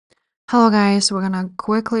Hello guys, we're gonna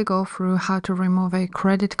quickly go through how to remove a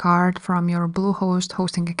credit card from your Bluehost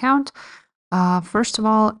hosting account. First of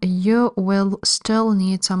all, you will still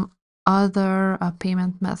need some other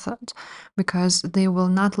payment method because they will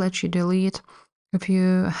not let you delete if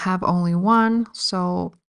you have only one.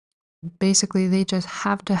 So basically they just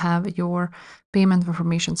have to have your payment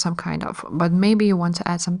information some kind of, but maybe you want to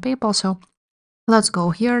add some PayPal. So let's go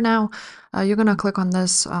here now. You're gonna click on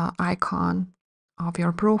this icon of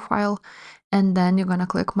your profile, and then you're gonna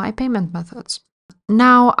click My Payment Methods.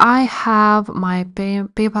 Now I have my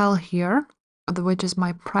PayPal here, which is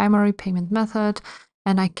my primary payment method,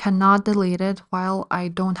 and I cannot delete it while I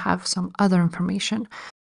don't have some other information.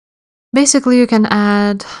 Basically, you can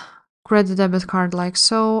add credit debit card like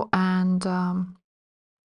so, and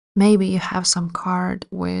maybe you have some card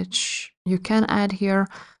which you can add here.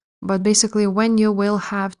 But basically, when you will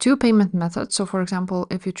have two payment methods, so for example,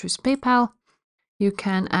 if you choose PayPal, you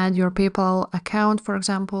can add your PayPal account, for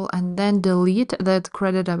example, and then delete that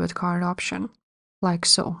credit debit card option, like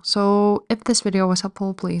so. So if this video was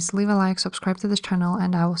helpful, please leave a like, subscribe to this channel,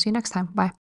 and I will see you next time. Bye.